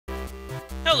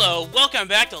Hello, welcome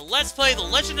back to Let's Play The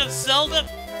Legend of Zelda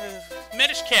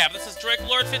Minish Cap. This is Drake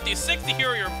Lord 5060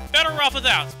 here, you're better off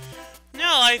without.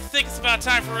 Now I think it's about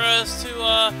time for us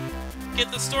to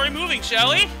get the story moving,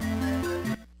 shall we?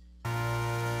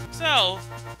 So,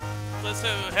 let's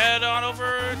head on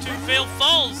over to Vale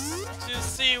Falls to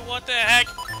see what the heck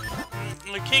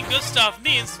King Gustav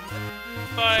means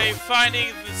by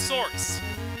finding the source.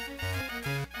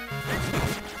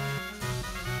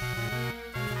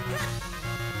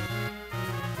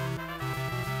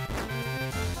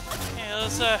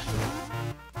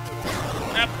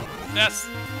 Yep, that's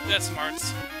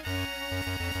smarts.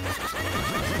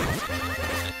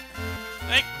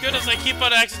 Thank goodness I keep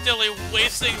on accidentally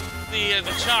wasting the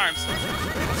charms.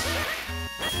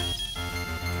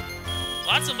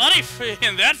 Lots of money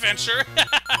in that venture.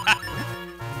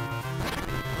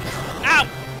 Ow!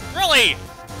 Really?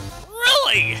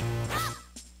 Really?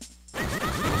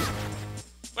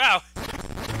 Wow.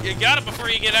 You got it before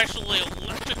you get actually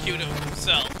electrocuted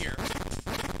himself here.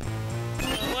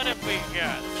 What have we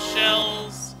got?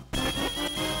 Shells,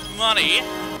 money.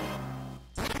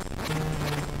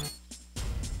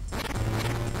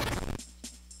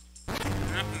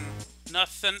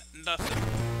 Nothing.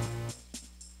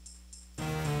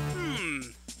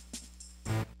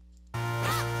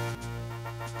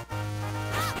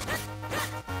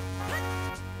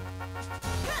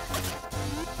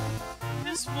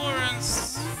 This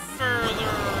warrants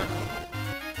further.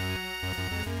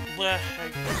 I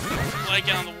like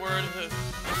on the word.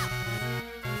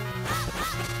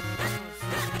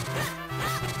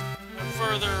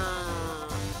 Further.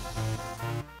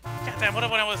 Goddamn, what do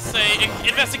I want to say?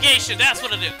 Investigation. That's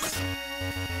what it is.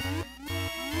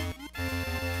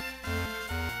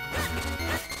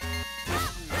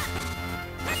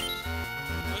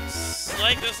 Looks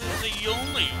like this is the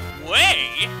only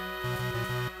way.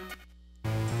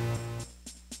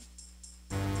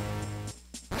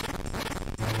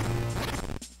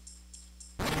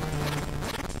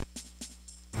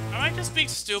 Just being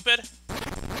stupid.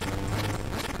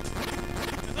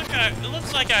 It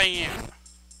looks like I am.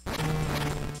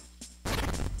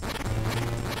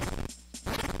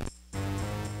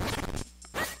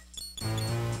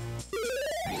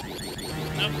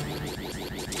 Nope.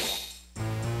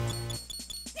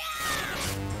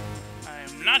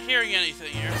 I'm not hearing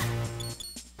anything here.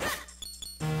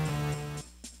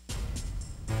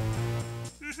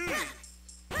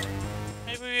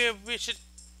 Maybe we should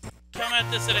come at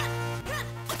this at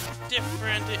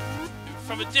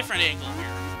from a different angle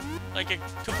here. Like a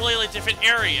completely different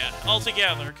area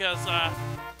altogether, because,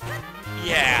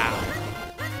 yeah.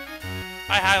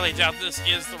 I highly doubt this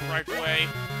is the right way.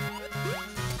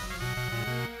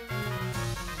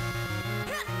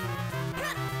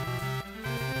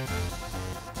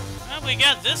 Well, we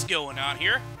got this going on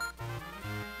here.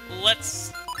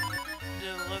 Let's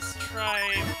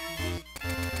try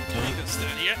doing this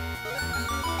then here.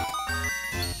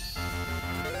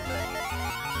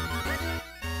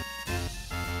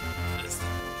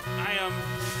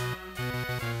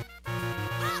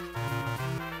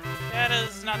 That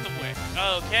is not the way.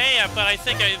 Okay, but I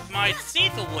think I might see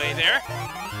the way there.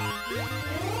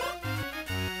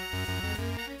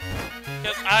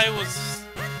 Because I was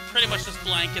pretty much just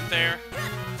blanket there.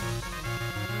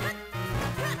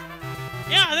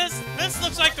 Yeah, this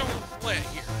looks like the way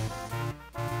here.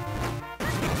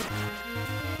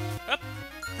 Up.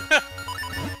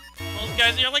 Those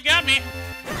guys nearly got me.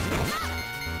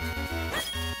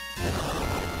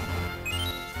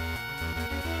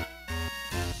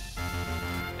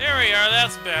 There we are,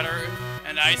 that's better.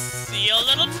 And I see a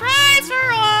little prize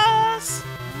for us!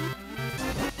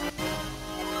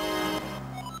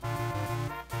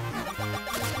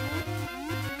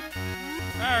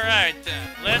 Alright then,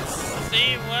 let's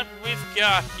see what we've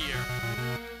got here.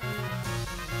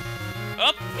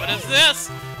 Oh, what is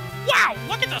this? Wow,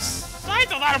 look at the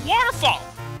size of that waterfall!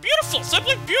 Beautiful,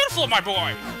 simply beautiful, my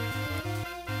boy!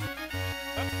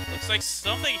 Oh, looks like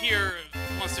something here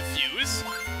wants to fuse.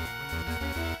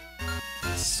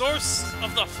 Source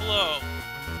of the flow.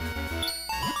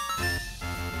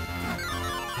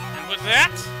 And with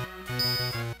that,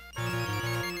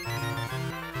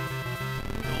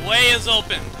 the way is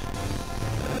opened.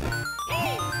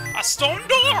 A stone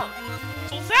door!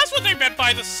 So that's what they meant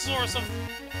by the source of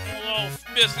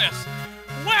business.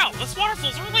 Well, this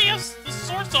waterfall really is the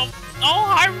source of all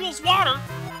Hyrule's water.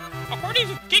 According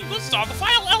to King Gustav, the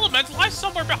final element lies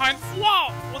somewhere behind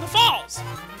the falls.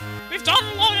 We've done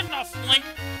it long enough, Link.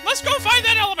 Let's go find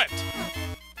that element!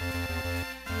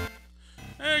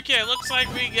 Okay, looks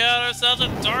like we got ourselves a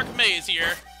dark maze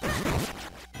here.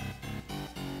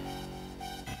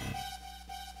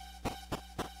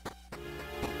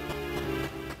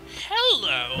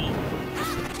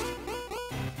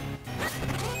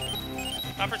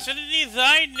 Trinity,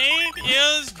 thy name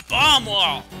is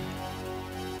Bombwall.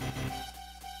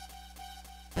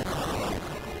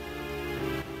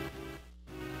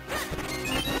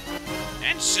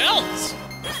 And shells.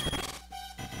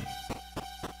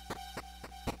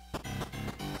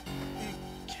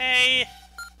 Okay.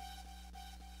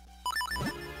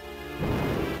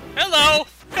 Hello.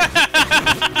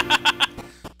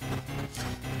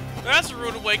 That's a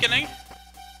rude awakening.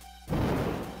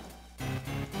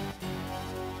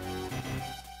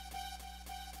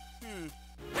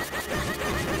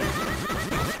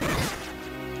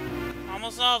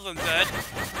 Almost all of them dead.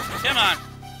 Come on!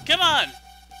 Come on!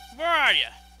 Where are you?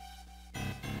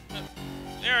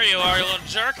 There you are, you little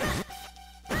jerk!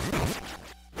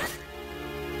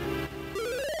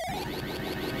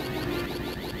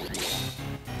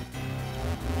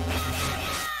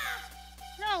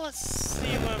 Now let's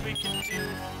see what we can do.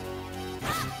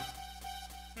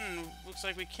 Looks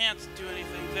like we can't do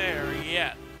anything there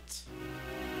yet.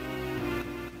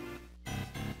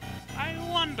 I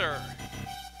wonder...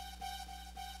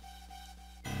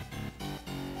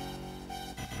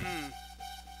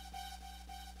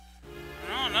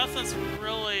 No, nothing's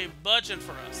really budging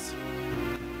for us.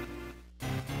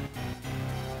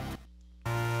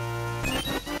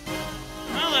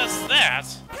 Well, that's that.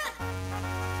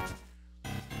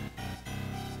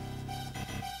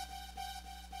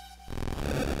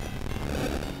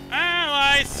 Oh,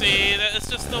 I see. That's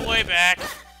just the way back.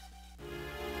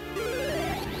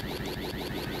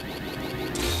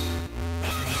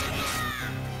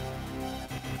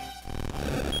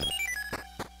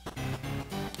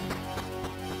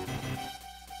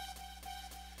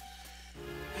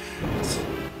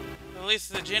 At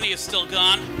least the Ginny is still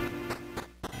gone.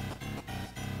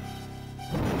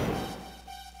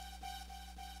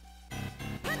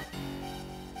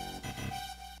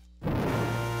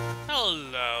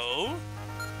 Hello?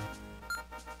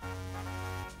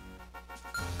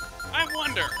 I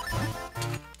wonder.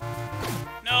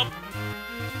 Nope.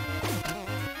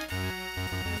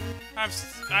 I'm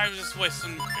just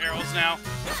wasting arrows now.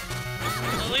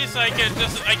 At least I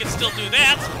can still do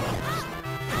that.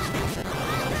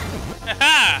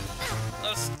 Haha!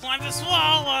 Let's climb this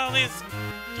wall while these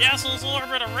castles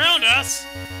orbit around us.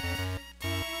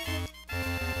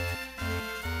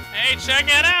 Hey, check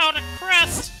it out! A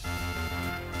crest!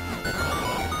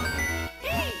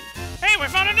 Hey, we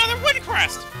found another wind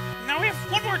crest! Now we have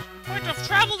one more point of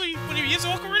travel when you use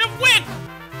Ocarina of Wind!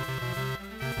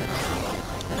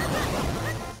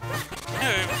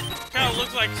 Kinda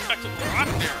looks like spectacle rock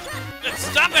there.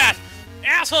 Stop that!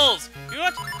 Assholes! You know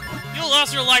what? You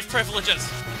lost your life privileges!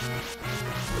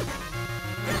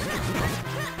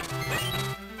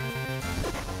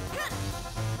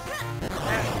 You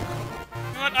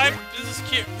know what? This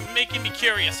is making me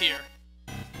curious here.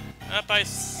 Up I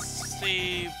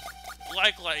see...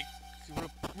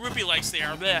 Rupee likes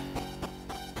there. Bleh.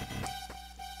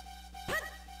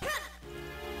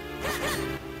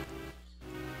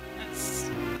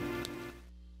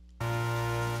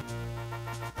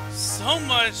 So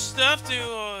much stuff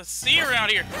to see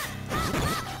around here.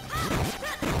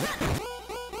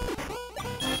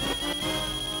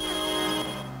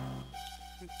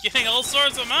 Getting all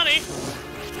sorts of money.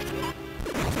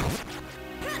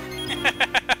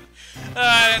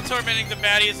 And tormenting the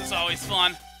baddies is always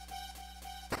fun.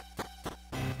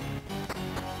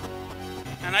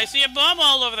 And I see a bomb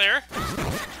all over there.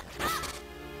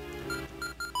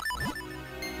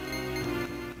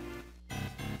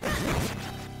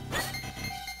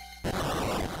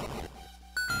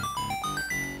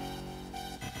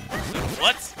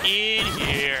 What's in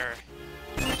here?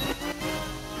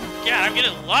 God, I'm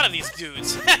getting a lot of these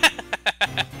dudes.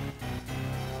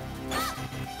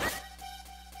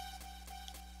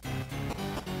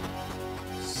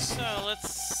 So,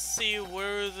 let's see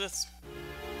where this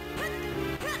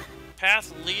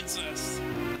path leads us.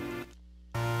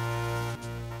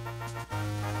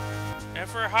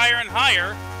 Ever higher and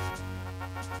higher.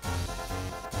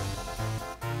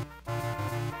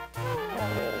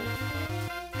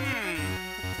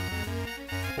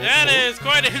 That is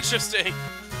quite interesting.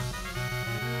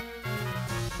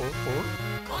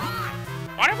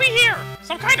 Why are we here?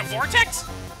 Some kind of vortex?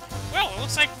 Well, it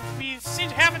looks like we seem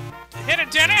to have hit a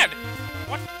dead end.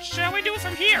 What shall we do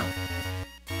from here?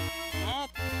 Well,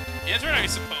 enter, I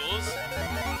suppose.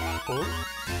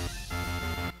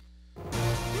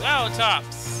 Cloud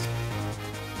tops.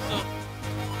 So,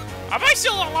 am I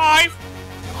still alive?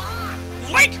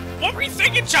 Link, what were you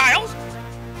thinking, child?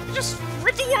 You just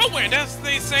ripped the whirlwind, as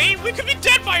they say. We could be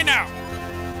dead by now.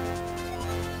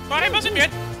 But I must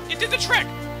admit, it did the trick.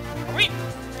 Are we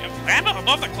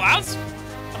above the clouds?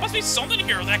 Must be something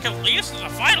here that can lead us to the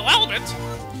final element.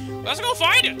 Let's go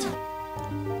find it.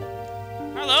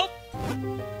 Hello?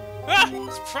 Ah,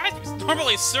 surprised because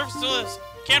normally surfers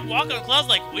can't walk on clouds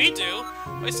like we do.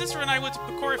 My sister and I went to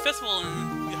Picori Festival in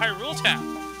Hyrule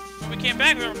Town. When we came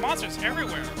back, there were monsters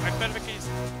everywhere. I bet if it's...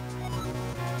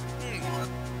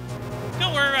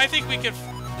 Don't worry, I think we could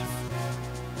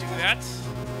do that.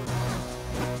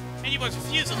 Anyone's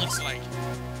refused, it looks like.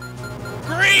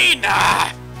 Green!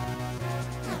 Ah!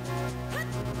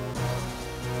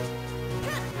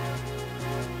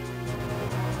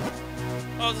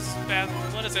 Oh, this is bad.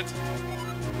 What is it?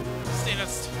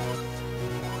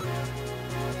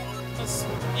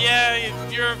 Yeah,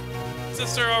 your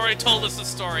sister already told us the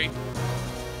story.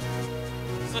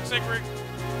 This looks like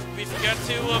we forgot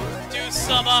to do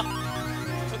some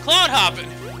cloud hopping.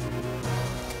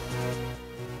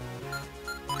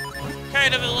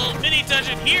 Kind of a little mini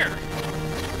dungeon here.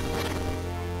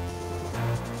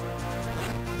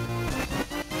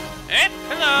 And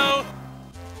hello.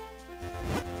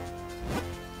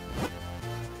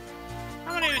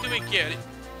 How many do we get?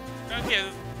 Okay,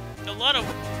 a lot of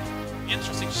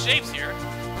interesting shapes here.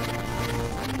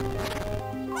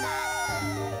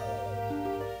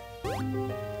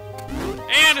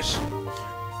 And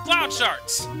cloud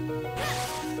sharks.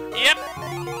 Yep.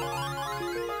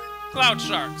 Cloud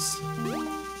sharks.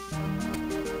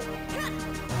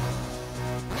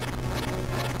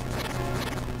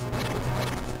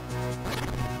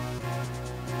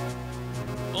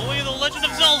 Only the Legend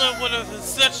of Zelda would have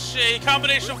such a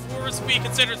combination of words be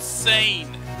considered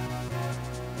sane.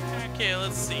 Okay,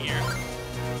 let's see here.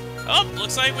 Oh,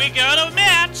 looks like we got a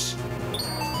match!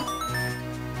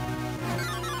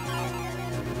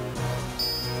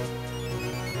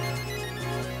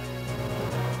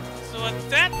 So what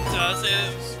that does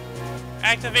is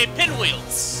activate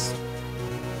pinwheels.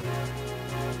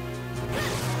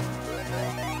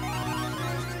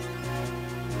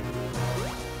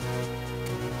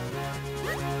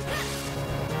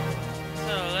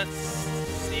 So let's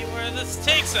see where this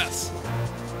takes us.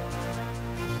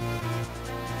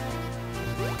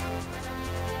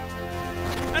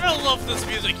 I don't love this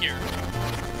music here.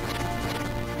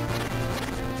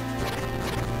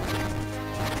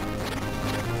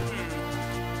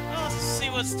 Well, let's see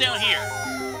what's down here.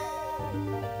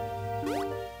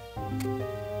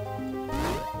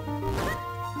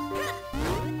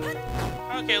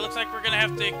 Okay, looks like we're gonna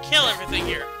have to kill everything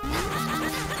here.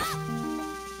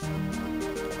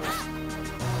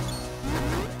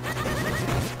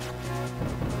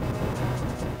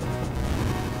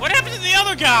 What happened to the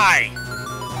other guy?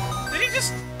 Did he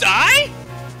just die?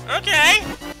 Okay.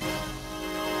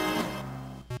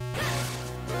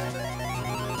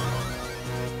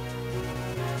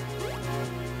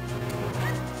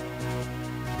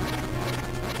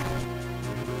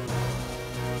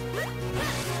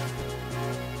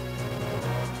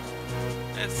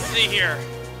 Let's see here.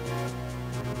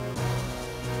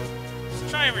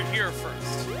 Let's try over here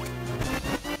first.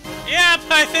 Yep,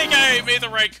 I think I made the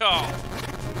right call.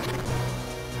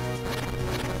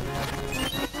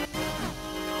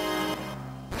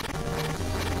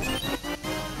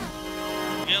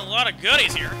 A lot of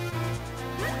goodies here.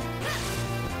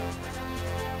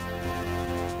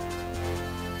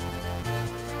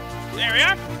 There we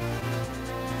are.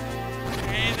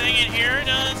 Anything in here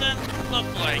doesn't look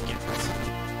like it.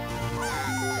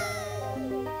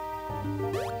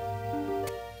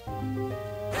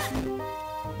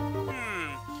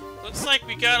 Looks like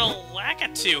we got a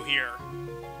Lakitu here.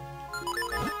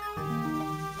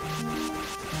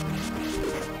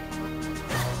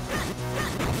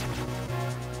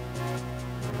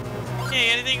 Okay,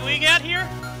 anything we got here?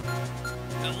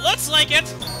 It looks like it!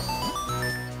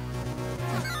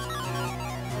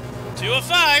 2 of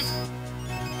 5.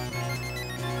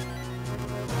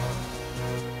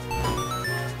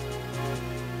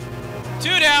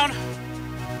 Two down.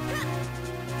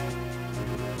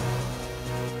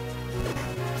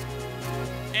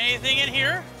 Anything in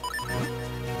here?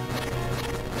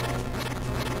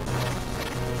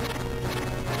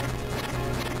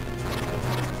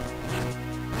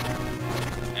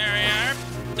 There we are.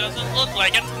 Doesn't look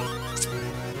like it.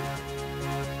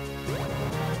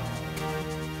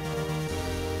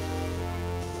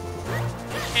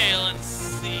 Okay, let's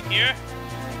see here.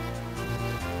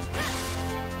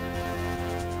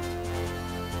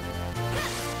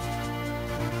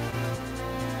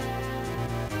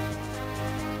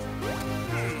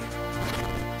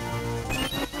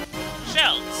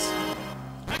 Shells.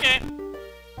 Okay.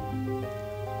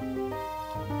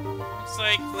 Looks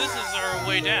like this is our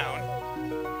way down.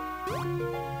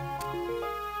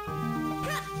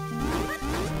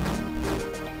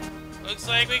 Looks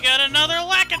like we got another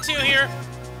Lakitu here.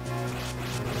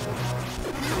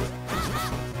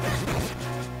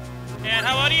 And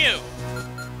how about you?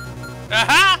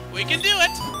 Aha! We can do it!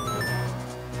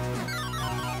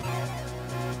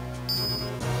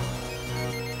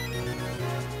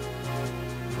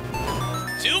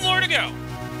 Two more to go.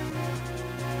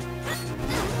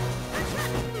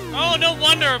 Oh, no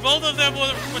wonder. Both of them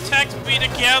will protect me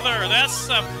together. That's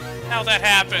how that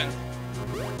happened.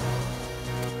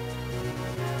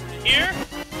 Here.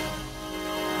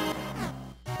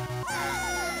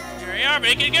 Here we are,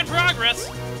 making good progress.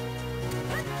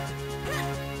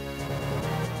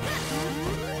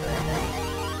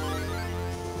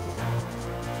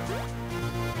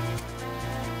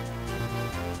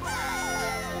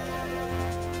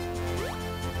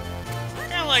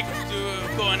 Like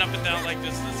going up and down like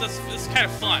this. This is kind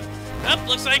of fun. Up,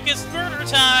 looks like it's murder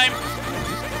time.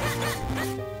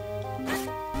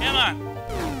 Come on.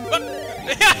 What?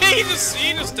 he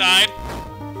just died.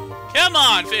 Come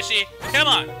on, fishy. Come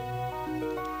on.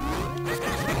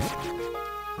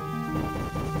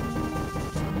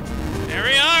 There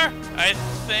we are. I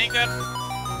think that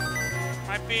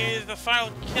might be the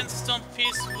final Kinstone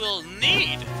piece we'll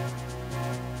need.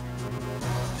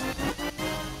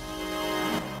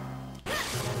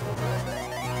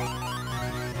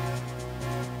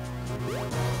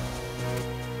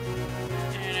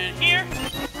 Here.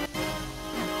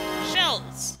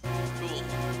 Shells. Cool.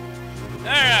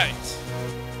 Alright.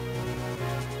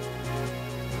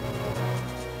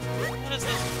 What does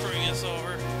this bring us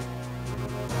over?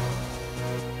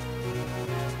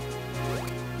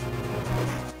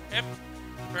 Yep.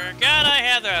 Forgot I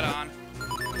had that on.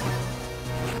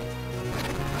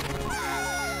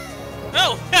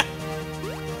 Oh!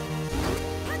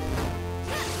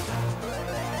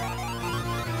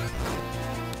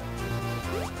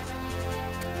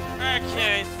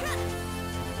 Okay.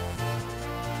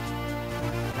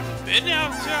 Been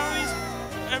out to all these,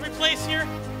 every place here.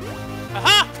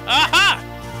 Aha! Aha!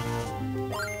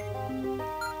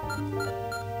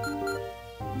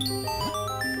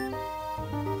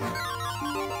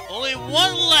 Only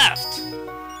one left.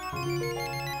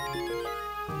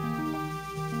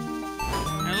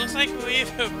 And it looks like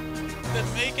we've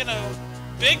been making a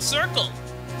big circle.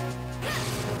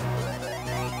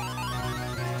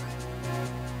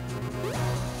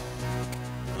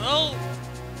 Well,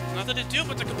 nothing to do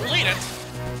but to complete it.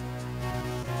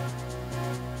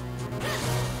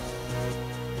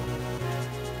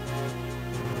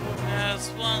 There's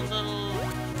one little...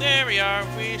 There we are.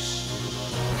 We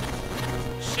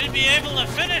should be able to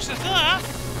finish this off.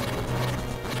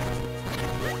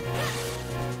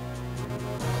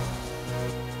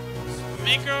 Let's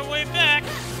make our way back.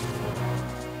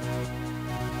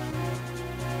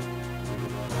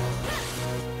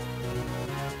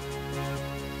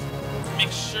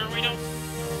 Make sure we don't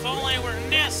fall anywhere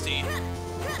nasty.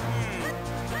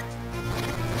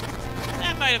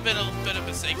 That might have been a bit of a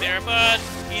mistake there, but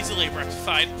easily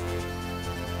rectified.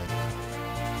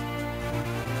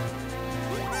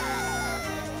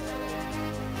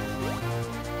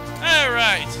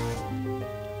 Alright.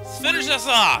 Let's finish this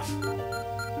off.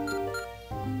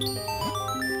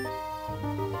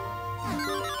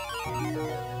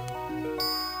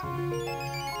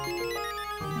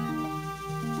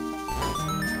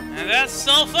 And that's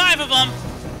all 5 of them.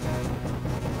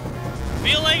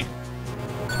 Feeling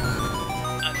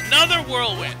another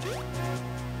whirlwind.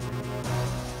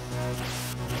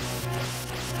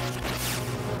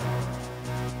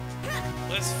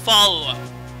 Let's follow up.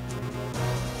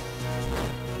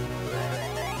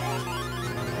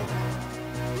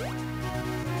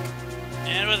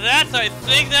 And with that, I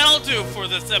think that'll do for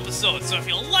this episode. So if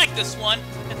you like this one,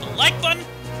 hit the like button,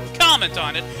 comment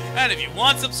on it, and if you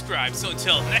want, subscribe. So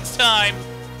until next time,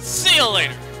 see you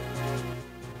later.